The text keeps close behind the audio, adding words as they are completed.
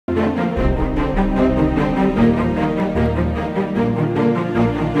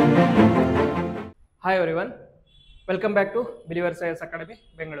Hi everyone, welcome back to Believer Science Academy,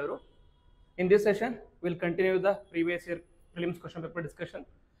 Bengaluru. In this session, we'll continue the previous year prelims question paper discussion,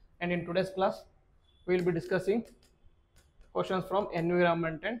 and in today's class, we will be discussing questions from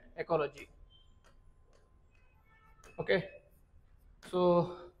environment and ecology. Okay,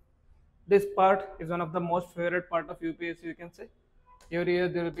 so this part is one of the most favorite part of UPSC, you can say. Every year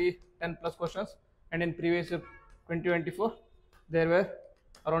there will be 10 plus questions, and in previous year 2024 there were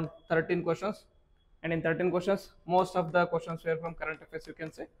around 13 questions, and in 13 questions most of the questions were from current affairs, you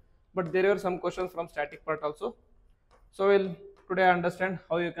can say, but there were some questions from static part also. So we'll today understand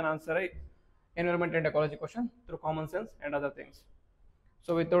how you can answer a environment and ecology question through common sense and other things.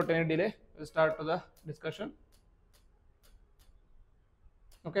 So without any delay, we'll start to the discussion.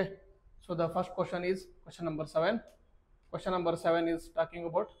 Okay, so the first question is question number 7. Question number 7 is talking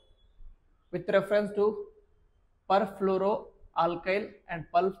about with reference to perfluoroalkyl and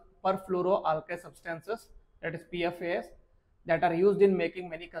perfluoroalkyl substances, that is PFAS, that are used in making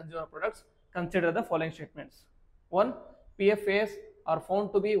many consumer products. Consider the following statements. 1. PFAS are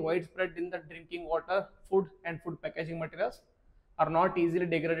found to be widespread in the drinking water, food and food packaging materials, are not easily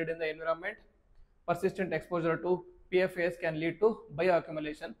degraded in the environment. Persistent exposure to PFAS can lead to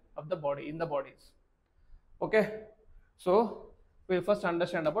bioaccumulation of the body in the bodies. Okay, so we'll first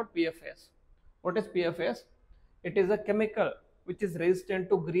understand about PFAS. What is PFAS? It is a chemical which is resistant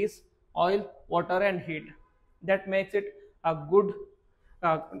to grease, oil, water and heat. That makes it a good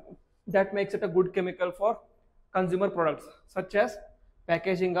chemical for consumer products such as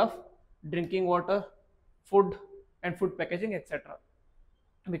packaging of drinking water, food and food packaging, etc.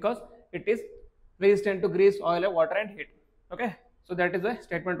 because it is resistant to grease, oil, water and heat. Okay, so that is why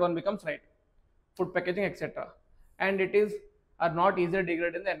statement 1 becomes right. Food packaging, etc. And it is are not easily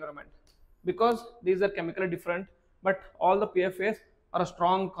degraded in the environment because these are chemically different, but all the PFAS are a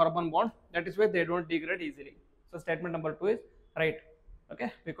strong carbon bond, that is why they don't degrade easily. So statement number 2 is right.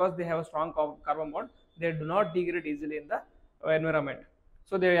 Okay, because they have a strong carbon bond, they do not degrade easily in the environment,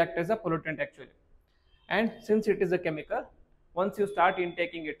 so they act as a pollutant actually. And since it is a chemical, once you start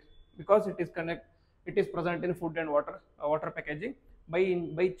intaking it, because it is present in food and water packaging,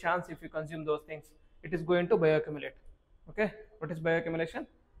 by chance if you consume those things, it is going to bioaccumulate. Okay, what is bioaccumulation?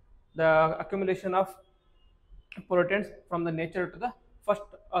 The accumulation of pollutants from the nature to the first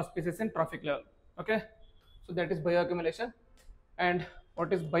species in trophic level. Okay, so that is bioaccumulation. And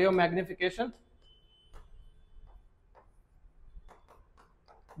what is biomagnification?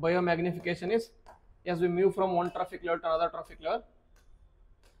 Biomagnification is as we move from one trophic level to another trophic level.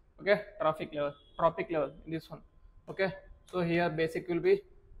 Okay, trophic level in this one. Okay, so here basic will be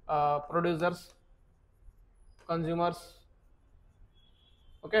producers, consumers.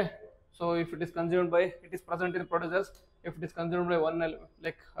 Okay, so if it is consumed by, it is present in producers, if it is consumed by one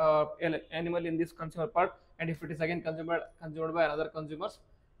animal in this consumer part, and if it is again consumed by another consumers,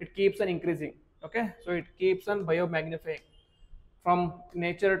 it keeps on increasing. Okay, so it keeps on biomagnifying from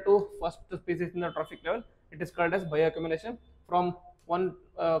nature to first species in the trophic level. It is called as bioaccumulation. From one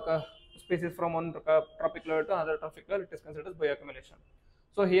species from one trophic level to another trophic level, it is considered as bioaccumulation.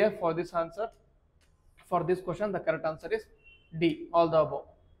 So here for this answer, for this question, the correct answer is D, all the above.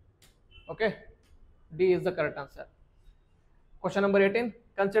 Okay, D is the correct answer. Question number 18,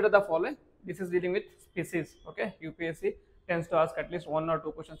 consider the following. This is dealing with species. Okay, UPSC tends to ask at least 1 or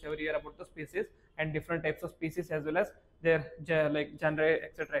 2 questions every year about the species and different types of species as well as their like genre,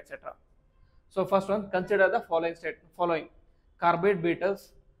 etc, etc. So first one, consider the following: carbide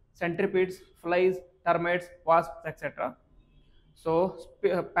beetles, centipedes, flies, termites, wasps, etc. So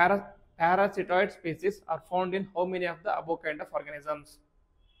parasitoid species are found in how many of the above kind of organisms?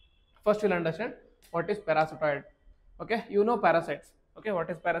 First we'll understand what is parasitoid. Okay, you know parasites. Okay,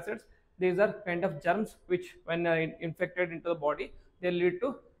 what is parasites? These are kind of germs which when infected into the body, they lead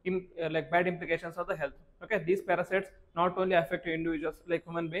to like bad implications of the health. Okay, these parasites not only affect individuals like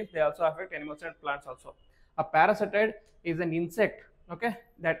human beings, they also affect animals and plants also. A parasitoid is an insect. Okay,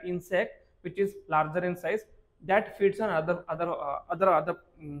 that insect which is larger in size, that feeds on other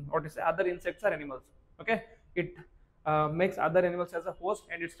insects or animals. Okay, it makes other animals as a host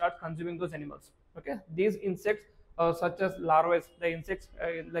and it starts consuming those animals. Okay, these insects such as larvae, the insects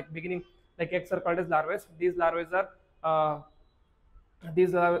like beginning like eggs are called as larvae. These larvae are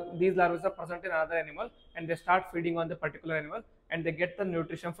present in another animal and they start feeding on the particular animal and they get the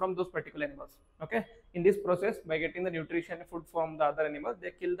nutrition from those particular animals. Okay, in this process, by getting the nutrition and food from the other animal,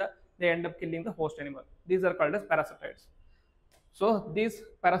 they end up killing the host animal. These are called as parasitoids. So these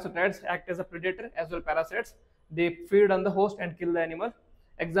parasitoids act as a predator as well parasites. They feed on the host and kill the animal.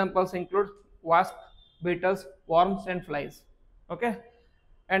 Examples include wasp, beetles, worms and flies. Okay,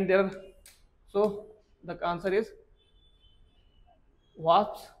 and there, so The answer is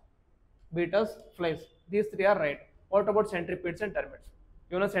wasps, beetles, flies. These three are right. What about centipedes and termites?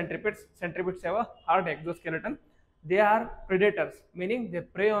 You know centipedes have a hard exoskeleton. They are predators, meaning they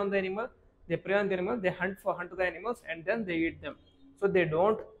prey on the animal. They hunt the animals and then they eat them. So they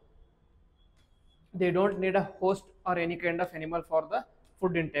don't need a host or any kind of animal for the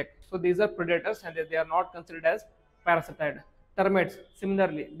food intake. So these are predators and they are not considered as parasitide. Termites,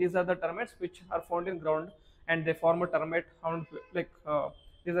 similarly, these are the termites which are found in ground and they form a termite hound, like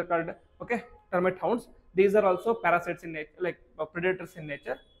these are called, okay, termite hounds. These are also parasites in nature, like predators in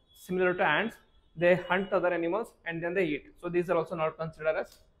nature, similar to ants. They hunt other animals and then they eat. So these are also not considered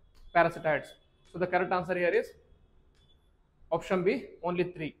as parasitoids. So the correct answer here is option B, only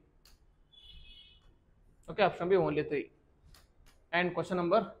 3. Okay, option B, only 3. And question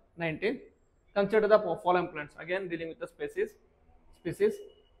number 19. Consider the following plants. Again, dealing with the species.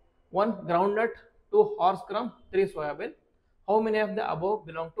 1. Groundnut. 2. Horse gram. 3. Soybean. How many of the above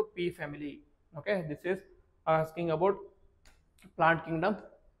belong to pea family? Okay, this is asking about plant kingdom.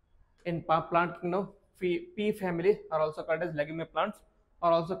 In plant kingdom, pea family are also called as legume plants,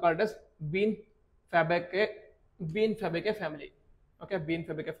 are also called as bean fabaceae family. Okay, bean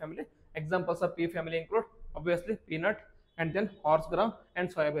fabaceae family. Examples of pea family include obviously peanut and then horse gram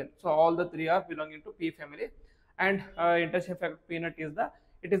and soybean. So all the three are belonging to pea family. And interesting fact, peanut is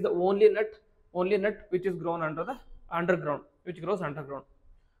the only nut which is grown underground, which grows underground.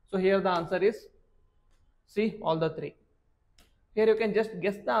 So here the answer is C, all the three. Here you can just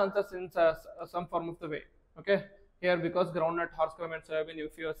guess the answers in some form of the way. Okay, here because groundnut, horse gram and soybean,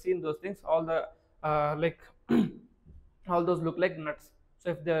 if you have seen those things, all the like all those look like nuts.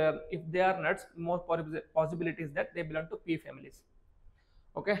 So if they are nuts, more possibilities that they belong to pea families.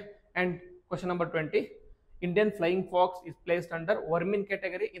 Okay, and question number 20. Indian flying fox is placed under vermin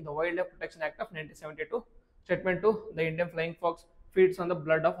category in the Wildlife Protection Act of 1972. Statement 2. The Indian flying fox feeds on the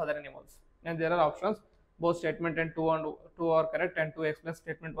blood of other animals. And there are options. Both statement and 2 are correct and 2 explains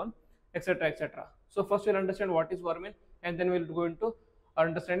statement 1, etc., etc. So first we'll understand what is vermin and then we'll go into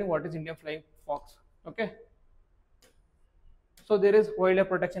understanding what is Indian flying fox. Okay. So there is Wildlife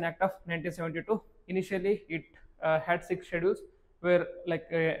Protection Act of 1972. Initially, it had 6 schedules where like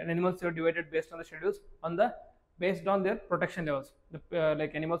animals were divided based on the schedules based on their protection levels. The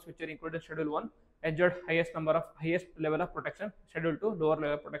like animals which are included Schedule 1 enjoyed highest level of protection. Schedule 2 lower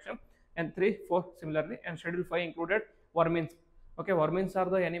level of protection, and 3, 4 similarly, and Schedule 5 included vermins. Okay, vermins are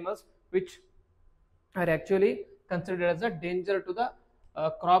the animals which are actually considered as a danger to the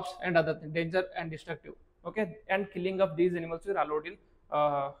crops and other things, danger and destructive. Okay, and killing of these animals were allowed in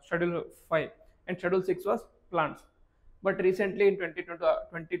Schedule 5, and Schedule 6 was plants. But recently in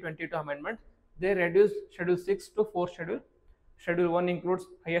 2022 amendment, they reduced Schedule 6 to 4 schedule. Schedule 1 includes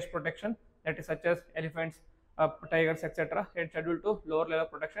highest protection, that is such as elephants, tigers, etc. And Schedule 2 lower level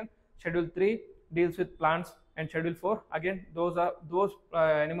of protection. Schedule 3 deals with plants, and Schedule 4 again those are those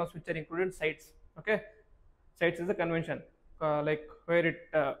animals which are included in CITES. Okay, CITES is a convention like where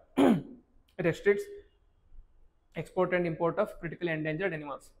it restricts export and import of critically endangered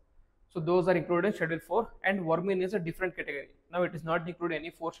animals. So those are included in Schedule 4, and vermin is a different category. Now it is not included any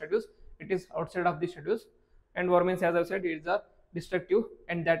 4 schedules, it is outside of the schedules, and vermin, as I said, is a destructive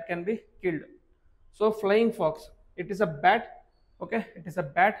and that can be killed. So flying fox, it is a bat. Okay, it is a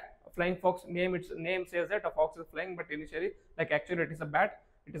bat. Flying fox its name says that a fox is flying, but initially, like actually it is a bat.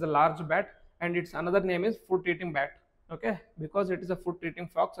 It is a large bat, and its another name is fruit eating bat. Okay, because it is a fruit eating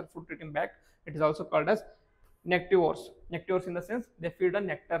fox or fruit eating bat, it is also called as nectivores. Nectivores in the sense they feed on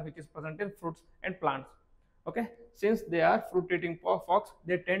nectar which is present in fruits and plants. Okay, since they are fruit eating fox,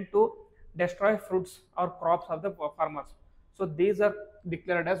 they tend to destroy fruits or crops of the farmers. So these are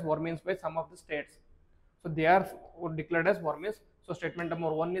declared as vermins by some of the states. So they are declared as vermins. So statement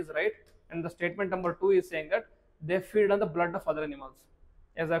number 1 is right, and the statement number 2 is saying that they feed on the blood of other animals.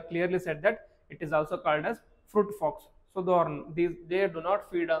 As I clearly said that it is also called as fruit fox. So they do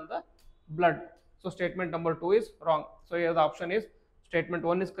not feed on the blood. So statement number 2 is wrong. So here the option is statement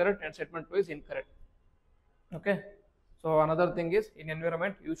 1 is correct and statement 2 is incorrect. Okay. So another thing is in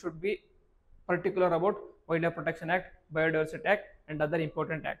environment you should be particular about Wildlife Protection Act, Biodiversity Act and other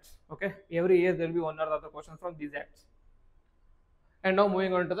important acts. Okay. Every year there will be one or other question from these acts. And now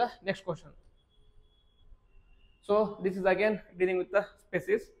moving on to the next question. So this is again dealing with the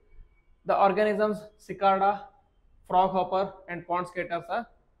species. The organisms cicada, froghopper and pond skaters are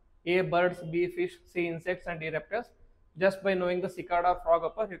A. birds, B. fish, C. insects and D. reptiles. Just by knowing the cicada,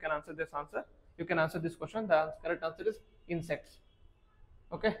 froghopper, you can answer this answer. You can answer this question. The correct answer is insects.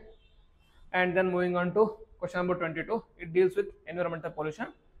 Okay. And then moving on to question number 22. It deals with environmental pollution.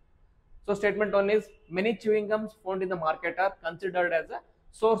 So statement 1 is many chewing gums found in the market are considered as a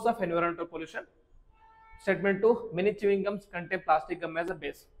source of environmental pollution. Statement 2, many chewing gums contain plastic gum as a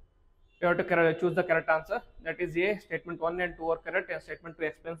base. You have to choose the correct answer. That is A. Statement 1 and 2 are correct and statement 2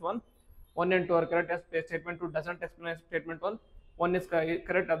 explains 1. 1 and 2 are correct as statement 2 doesn't explain statement 1. 1 is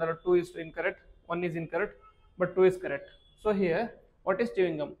correct, other 2 is incorrect, 1 is incorrect, but 2 is correct. So here, what is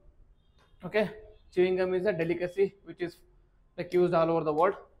chewing gum? Okay, chewing gum is a delicacy which is like used all over the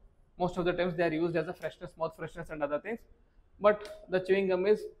world. Most of the times they are used as a freshness, mouth freshness and other things. But the chewing gum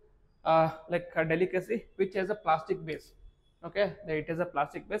is like a delicacy which has a plastic base. Okay, it is a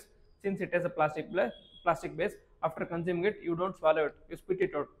plastic base. Since it has a plastic base, after consuming it, you don't swallow it, you spit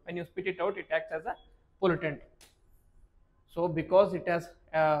it out. When you spit it out, it acts as a pollutant. So because it has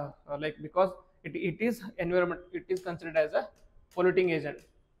because it is environment, it is considered as a polluting agent.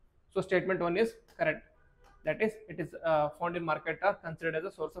 So statement 1 is correct. That is, it is found in market are considered as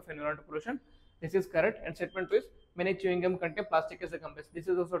a source of environmental pollution. This is correct. And statement 2 is many chewing gum contain plastic as a gum base. This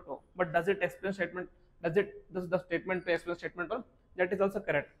is also true. But does it explain statement? Does the statement 2 explain statement 1? That is also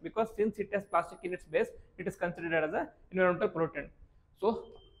correct, because since it has plastic in its base, it is considered as a environmental pollutant. So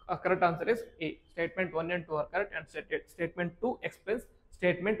correct answer is A. Statement 1 and 2 are correct, and statement 2 explains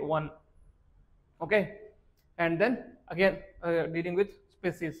statement 1. Okay, and then again dealing with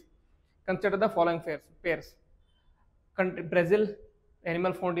species. Consider the following pairs. Brazil,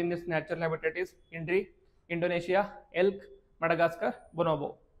 animal found in this natural habitat is Indri, Indonesia, elk, Madagascar,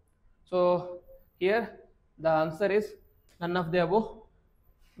 bonobo. So here the answer is none of the above,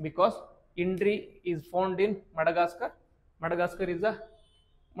 because Indri is found in Madagascar. Madagascar is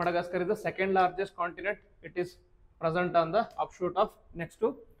the second largest continent. It is present on the offshoot of next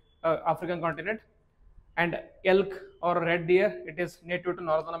to African continent. And elk or red deer, it is native to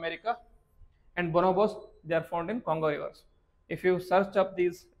Northern America. And bonobos, they are found in Congo rivers. If you search up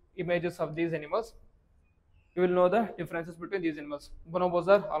these images of these animals, you will know the differences between these animals. Bonobos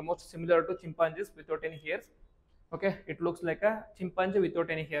are almost similar to chimpanzees without any hairs. Okay, it looks like a chimpanzee without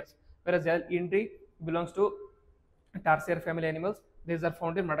any hairs, whereas Indri belongs to tarsier family animals. These are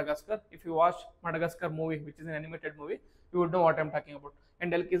found in Madagascar. If you watch Madagascar movie, which is an animated movie, you would know what I am talking about.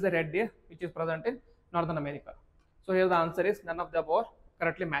 And elk is a red deer which is present in Northern America. So here the answer is none of the above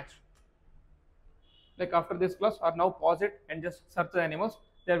correctly matched. Like after this class, or now pause it and just search the animals.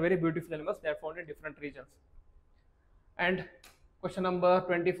 They are very beautiful animals. They are found in different regions. And question number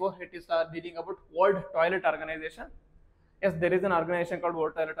 24, it is dealing about World Toilet Organization. Yes, there is an organization called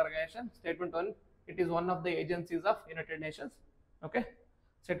World Toilet Organization. Statement 1, it is one of the agencies of United Nations. Okay.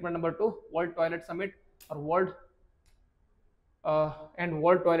 Statement number 2, World Toilet Summit or World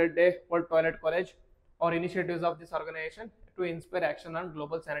Toilet Day, World Toilet College, or initiatives of this organization to inspire action on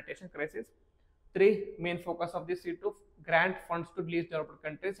global sanitation crisis. 3, main focus of this is to grant funds to least developed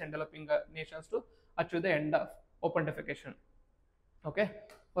countries and developing nations to achieve the end of open defecation. Okay,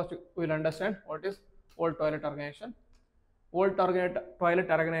 first we will understand what is World Toilet Organization. World Toilet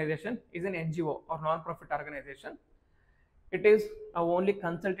Organization is an NGO or non-profit organization. It is only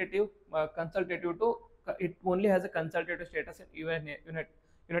consultative to, it only has a consultative status in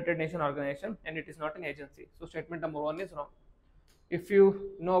United Nations organization, and it is not an agency. So statement number 1 is wrong. If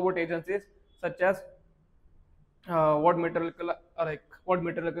you know about agencies such as World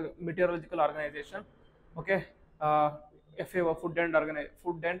Meteorological Organization, okay, FAO, Food and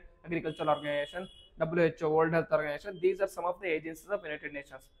Agricultural Organization, WHO, World Health Organization, these are some of the agencies of United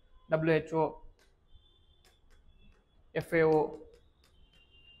Nations. WHO, FAO,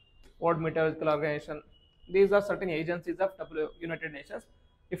 World Meteorological Organization, these are certain agencies of United Nations.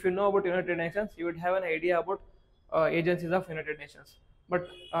 If you know about United Nations, you would have an idea about agencies of United Nations. But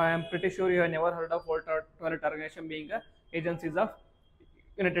I am pretty sure you have never heard of World Toilet Organization being agencies of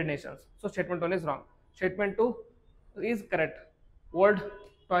United Nations. So statement 1 is wrong. Statement 2 is correct. World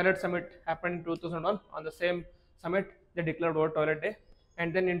Toilet Summit happened in 2001. On the same summit, they declared World Toilet Day.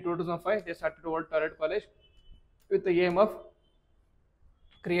 And then in 2005, they started World Toilet College with the aim of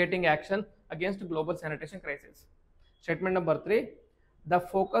creating action against global sanitation crisis. Statement number 3, the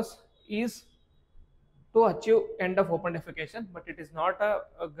focus is to achieve end of open defecation, but it is not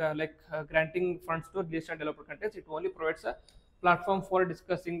granting funds to least and developed countries. It only provides a platform for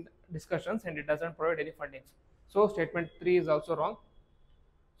discussions, and it doesn't provide any funding. So statement 3 is also wrong.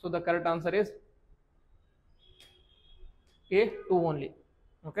 So the correct answer is A, 2 only.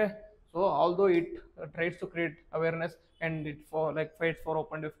 Okay. So although it tries to create awareness and it fights for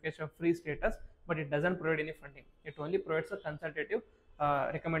open defecation free status, but it doesn't provide any funding. It only provides a consultative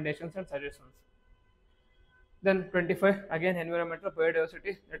recommendations and suggestions. Then 25, again environmental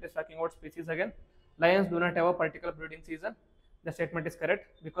biodiversity, that is talking about species again. Lions do not have a particular breeding season. the statement is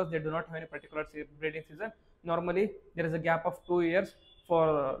correct because they do not have any particular breeding season. Normally there is a gap of 2 years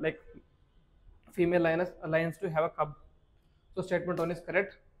for like female lions to have a cub. So statement 1 is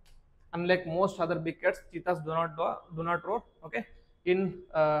correct. Unlike most other big cats, cheetahs do not roar. Okay, in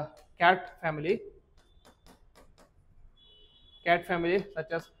cat family,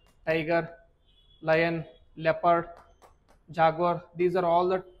 such as tiger, lion, leopard, jaguar, these are all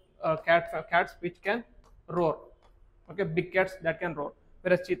the cats which can roar. Okay, big cats that can roar.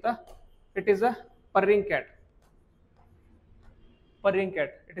 Whereas cheetah, it is a purring cat.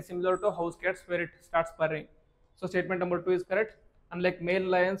 It is similar to house cats where it starts purring. So statement number 2 is correct. Unlike male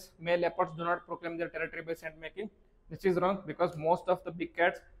lions, male leopards do not proclaim their territory by scent making. This is wrong because most of the big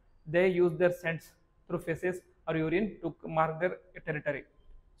cats, they use their scents through feces or urine to mark their territory.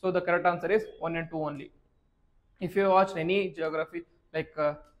 So the correct answer is 1 and 2 only. If you watch any geography like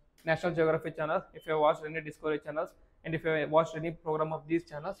National Geography channels, if you watched any Discovery channels, and if you watched any program of these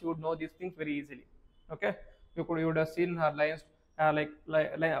channels, you would know these things very easily. Okay, you would have seen lions like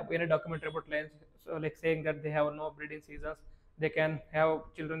any documentary about lions, so like saying that they have no breeding seasons, they can have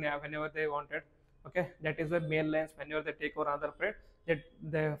children whenever they wanted. Okay, that is why male lions, whenever they take over another prey, that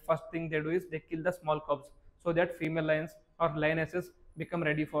the first thing they do is they kill the small cubs so that female lions or lionesses become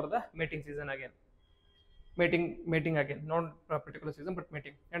ready for the mating season again. Mating again, not a particular season but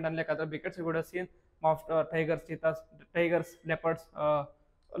mating. And unlike other big cats, you would have seen of tigers, leopards,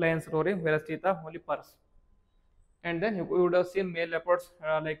 lions roaring, whereas cheetah only purrs. And then you would have seen male leopards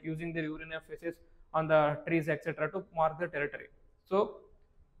like using their urine and feces on the trees, etc., to mark the territory. So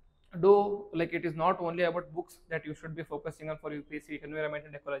do like it is not only about books that you should be focusing on for UPSC environment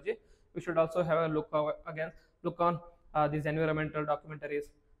and ecology. We should also have a look on these environmental documentaries,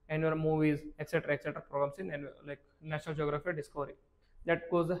 movies, etc., programs in like National Geography, Discovery. That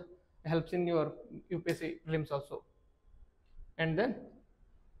goes helps in your UPSC prelims also. And then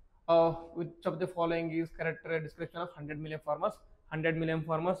which of the following is correct description of 100 million farmers? 100 million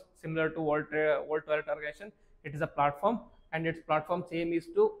farmers, similar to World Toilet Organization, it is a platform, and its platform's aim is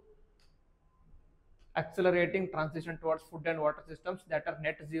to accelerating transition towards food and water systems that are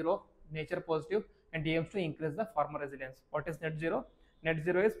net zero, nature positive, and aims to increase the farmer resilience. What is net zero? Net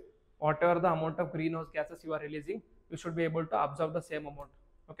zero is whatever the amount of greenhouse gases you are releasing, you should be able to absorb the same amount.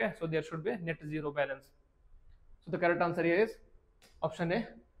 Okay, so there should be a net zero balance. So the correct answer here is option A.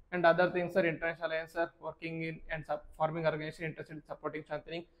 And other things are international alliance are working in and farming organization interested in supporting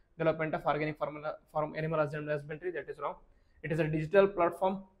strengthening development of organic farm animal husbandry. That is wrong. It is a digital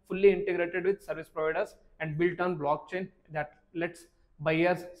platform fully integrated with service providers and built on blockchain that lets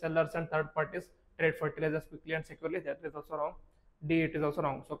buyers, sellers, and third parties trade fertilizers quickly and securely. That is also wrong. D, it is also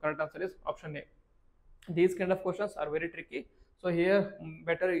wrong. So correct answer is option A. These kind of questions are very tricky. So here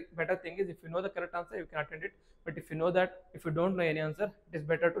better thing is if you know the correct answer, you can attend it. But if you don't know any answer, it is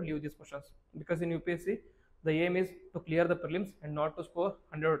better to leave these questions, because in UPSC the aim is to clear the prelims and not to score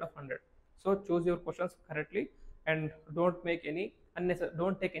 100 out of 100. So choose your questions correctly and don't take any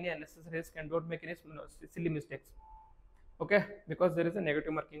unnecessary risk and don't make any silly mistakes. Okay, because there is a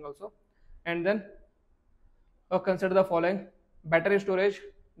negative marking also. And then consider the following: battery storage,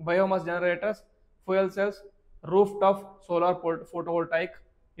 biomass generators, fuel cells, rooftop solar photovoltaic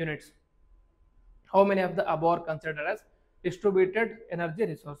units. How many of the above are considered as distributed energy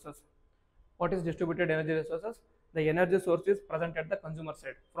resources? What is distributed energy resources? The energy source is present at the consumer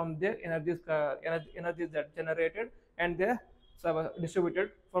side. From there, energy is generated and they are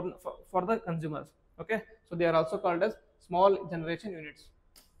distributed for the consumers. Okay, so they are also called as small generation units.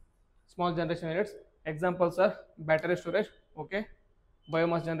 Small generation units. Examples are battery storage. Okay,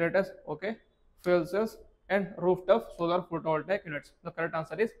 biomass generators. Okay, fuel cells and rooftop solar photovoltaic units. The correct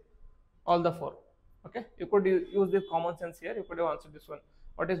answer is all the four. Okay, you could use the common sense here. You could have answered this one.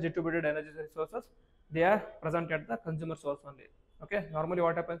 What is distributed energy resources? They are present at the consumer source only. Okay, normally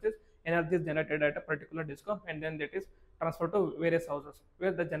what happens is energy is generated at a particular discom and then that is transferred to various houses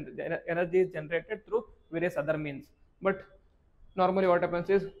where the energy is generated through various other means. But normally what happens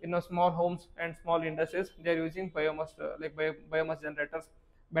is in small homes and small industries, they are using biomass biomass generators,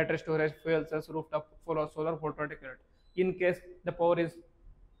 battery storage, fuel cells, rooftop solar photovoltaic unit. In case the power is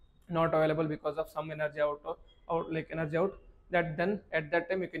not available because of some energy out, that then at that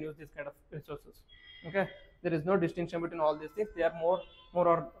time you can use this kind of resources. Okay, there is no distinction between all these things. They are more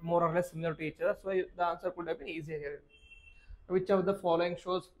or less similar to each other. So the answer could have been easier here. Which of the following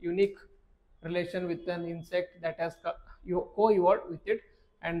shows unique relation with an insect that has co-evolved with it,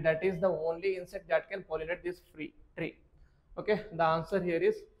 and that is the only insect that can pollinate this tree? Okay, the answer here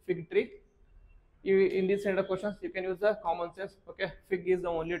is fig tree. In these kind of questions you can use the common sense. Okay, fig is the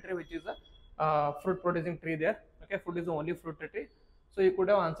only tree which is a fruit producing tree there. Okay, Okay, food is the only fruit tree. So you could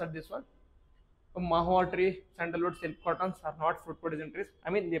have answered this one. Mahua tree, sandalwood, silk cottons are not fruit producing trees. I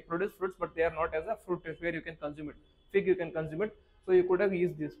mean, they produce fruits, but they are not as a fruit trees where you can consume it. Fig you can consume it. So you could have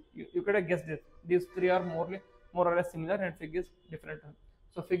used this. You could have guessed this. These three are more or less similar, and fig is different.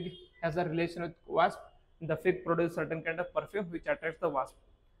 So fig has a relation with wasp. The fig produces certain kind of perfume which attracts the wasp.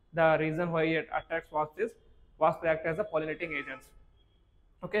 The reason why it attracts wasp is wasps act as a pollinating agents.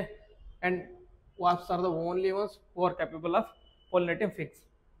 Okay, and wasps are the only ones who are capable of pollinating figs.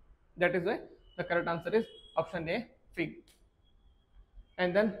 That is why the correct answer is option A, fig.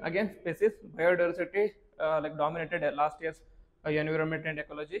 And then again, species biodiversity, like dominated last year's environment and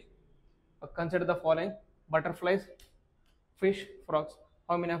ecology. Consider the following: butterflies, fish, frogs.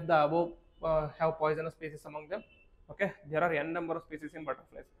 How many of the above have poisonous species among them? Okay, there are n number of species in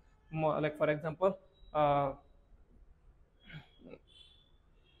butterflies. Like for example,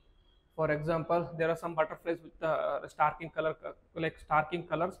 there are some butterflies with starking color, like starking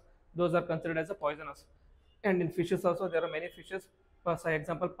colors. Those are considered as a poisonous. And in fishes also, there are many fishes. For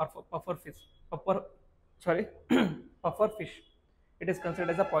example, puffer fish, sorry, puffer fish. It is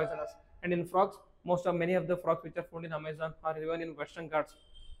considered as a poisonous. And in frogs, many of the frogs which are found in Amazon or even in Western Ghats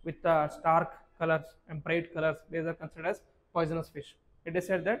with stark colors and bright colors, these are considered as poisonous fish. It is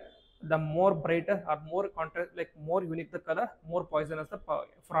said that the more brighter or more contrast, like more unique the color, more poisonous the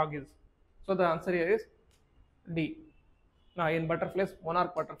frog is. So the answer here is D. Now in butterflies,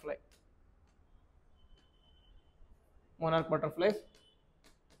 monarch butterflies,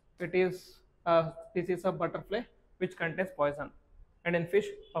 it is a species of butterfly which contains poison. And in fish,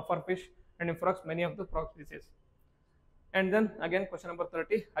 puffer fish, and in frogs, many of the frog species. And then again, question number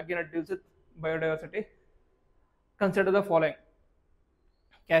 30, again it deals with biodiversity. Consider the following: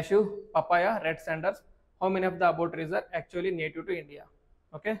 cashew, papaya, red sanders. How many of the above trees are actually native to India?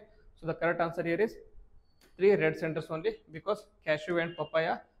 Okay, so the correct answer here is 3 red sanders only, because cashew and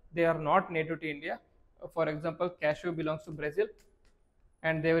papaya, they are not native to India. For example, cashew belongs to Brazil,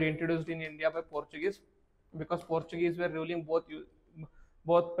 and they were introduced in India by Portuguese, because Portuguese were ruling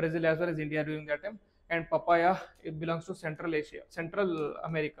both Brazil as well as India during that time. And papaya, it belongs to Central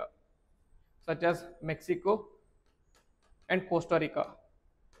America, such as Mexico and Costa Rica.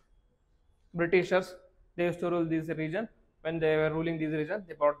 Britishers, they used to rule this region. When they were ruling this region,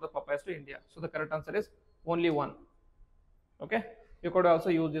 they brought the papayas to India. So the correct answer is only 1. Okay, you could also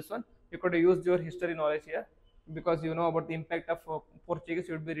use this one. You could use your history knowledge here, because you know about the impact of Portuguese.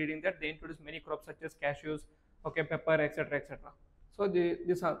 You would be reading that they introduced many crops such as cashews, okay, pepper, etc., etc. So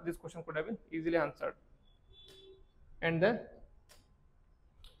this question could have been easily answered. And then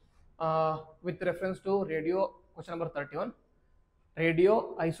with reference to radio, question number 31,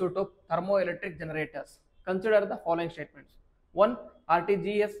 radio isotope thermoelectric generators. Consider the following statements. 1.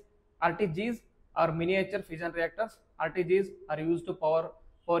 RTGs are miniature fission reactors. RTGs are used to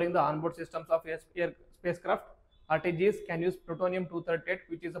powering the onboard systems of air spacecraft. RTGs can use plutonium-238,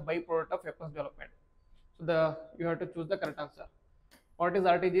 which is a byproduct of weapons development. So you have to choose the correct answer. What is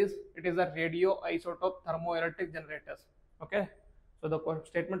RTGs? It is a radioisotope thermoelectric generators. Okay. So the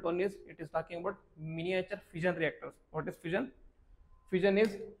statement 1 is, it is talking about miniature fission reactors. What is fission? Fission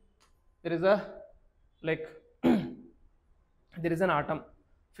is, there is a there is an atom.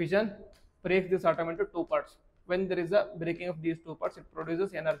 Fission breaks this atom into 2 parts. When there is a breaking of these 2 parts, it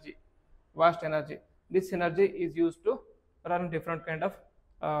produces energy, vast energy. This energy is used to run different kind of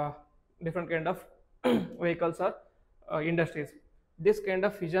vehicles or industries. This kind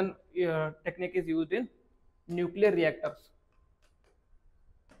of fission technique is used in nuclear reactors.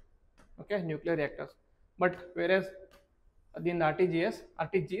 Okay, nuclear reactors. But whereas in RTGs,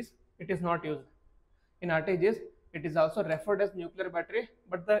 it is not used. In RTGs, it is also referred as nuclear battery,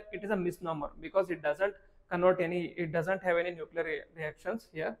 but it is a misnomer, because it doesn't have any nuclear reactions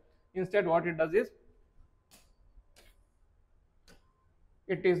here. Instead, what it does is,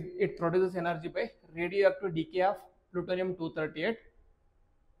 it produces energy by radioactive decay of plutonium-238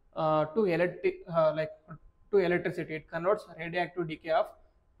 to electricity. It converts radioactive decay of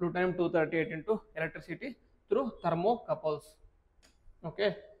plutonium-238 into electricity through thermocouples.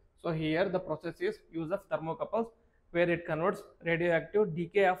 Okay, so here the process is use of thermocouples, where it converts radioactive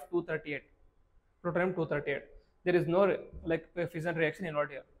decay of plutonium-238. There is no fission reaction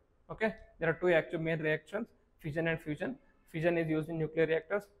involved here. Okay, there are 2 actual main reactions: fission and fusion. Fission is used in nuclear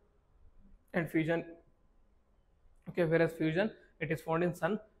reactors, and fusion, okay, whereas fusion, it is found in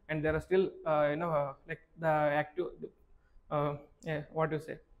sun, and there are still the active what you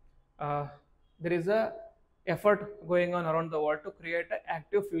say, there is a effort going on around the world to create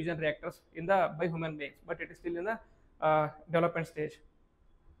active fusion reactors by human beings, but it is still in the development stage.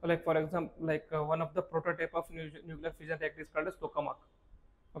 like for example, like one of the prototype of nuclear fission reactor is called as tokamak.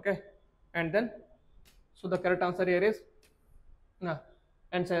 Okay, and then so the correct answer here is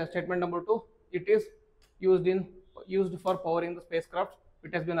and statement number 2, it is used in used for powering the spacecraft.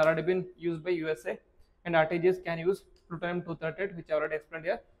 It has been already been used by USA, and RTGs can use plutonium 238, which I already explained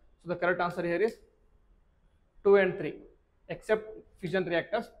here. So the correct answer here is 2 and 3, except fission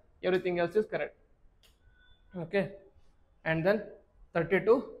reactors, everything else is correct. Okay, and then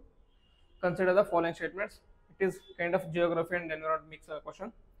 32, consider the following statements. It is kind of geography and environment mix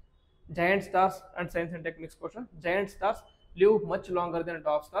question. Giant stars and science and tech mix question. Giant stars live much longer than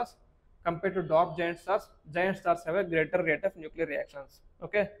dwarf stars. Compared to dwarf giant stars have a greater rate of nuclear reactions.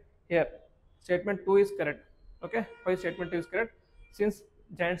 Okay, here statement 2 is correct. Okay, why statement 2 is correct? Since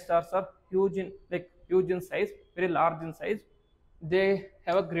giant stars are huge in size, very large in size, they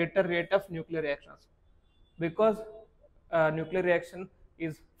have a greater rate of nuclear reactions. Because nuclear reaction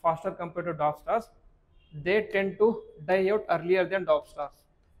is faster compared to dwarf stars, they tend to die out earlier than dwarf stars.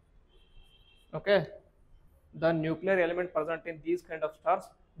 Okay, the nuclear element present in these kind of stars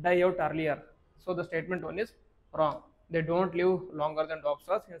die out earlier. So the statement 1 is wrong. They don't live longer than dwarf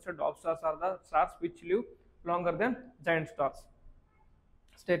stars. Instead, dwarf stars are the stars which live longer than giant stars.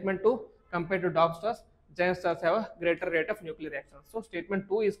 Statement 2, compared to dwarf stars, giant stars have a greater rate of nuclear reaction. So statement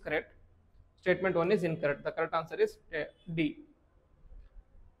 2 is correct. Statement 1 is incorrect. The correct answer is D.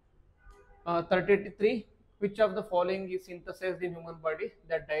 33, which of the following is synthesized in human body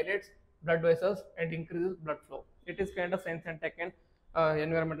that dilates blood vessels and increases blood flow? It is kind of science and tech and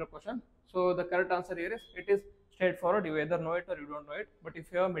environmental question. So the correct answer here is, it is straightforward. You either know it or you don't know it. But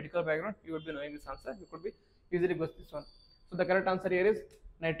if you have a medical background, you would be knowing this answer. You could be easily guess this one. So the correct answer here is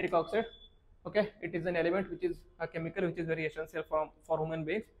nitric oxide. Okay, it is an element which is a chemical which is very essential for human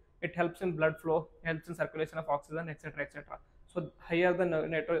beings. It helps in blood flow, helps in circulation of oxygen, etc., etc. So higher the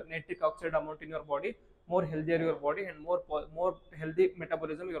nitric oxide amount in your body, more healthier your body, and more healthy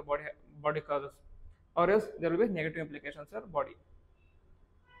metabolism your body causes, or else there will be negative implications in your body.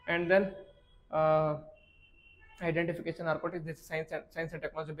 And then identification narcotics, this is science and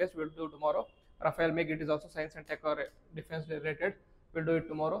technology based. We will do tomorrow. Rafael Meg, it is also science and tech or defense related. We'll do it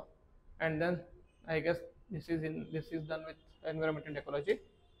tomorrow. And then I guess this is done with environment and ecology.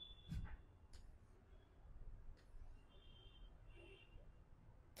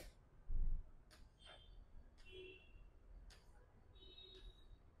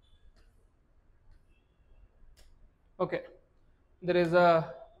 Okay, there is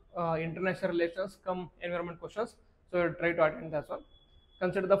a international relations come environment questions, so we'll try to attend that one.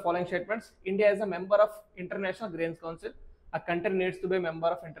 Consider the following statements. India is a member of International Grains Council. A country needs to be a member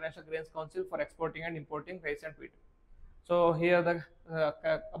of International Grains Council for exporting and importing rice and wheat. So here the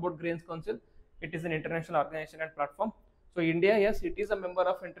about Grains Council, it is an international organization and platform. So India, yes, it is a member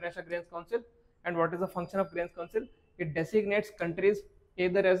of International Grains Council. And what is the function of Grains Council? It designates countries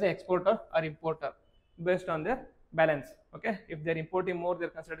either as an exporter or importer based on their balance. Okay, if they're importing more, they're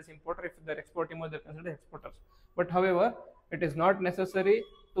considered as importer. If they're exporting more, they're considered as exporters. But however, it is not necessary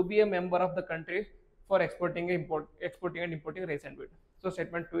to be a member of the country for exporting and importing rice and wheat. So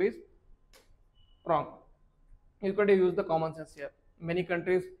statement 2 is wrong. You could use the common sense here. Many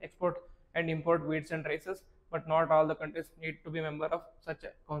countries export and import wheats and rices, but not all the countries need to be a member of such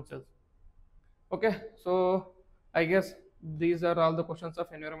councils. Okay, so I guess these are all the questions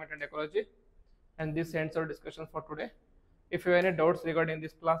of environment and ecology, and this ends our discussion for today. If you have any doubts regarding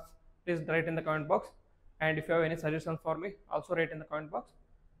this class, please write in the comment box, and if you have any suggestions for me, also write in the comment box.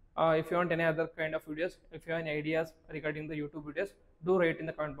 If you want any other kind of videos, if you have any ideas regarding the YouTube videos, do write in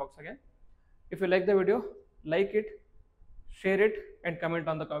the comment box again. If you like the video, like it, share it, and comment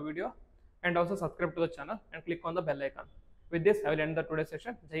on the video, and also subscribe to the channel and click on the bell icon. With this, I will end the today's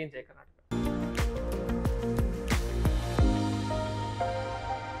session. Jai Hind, Jai Karnataka.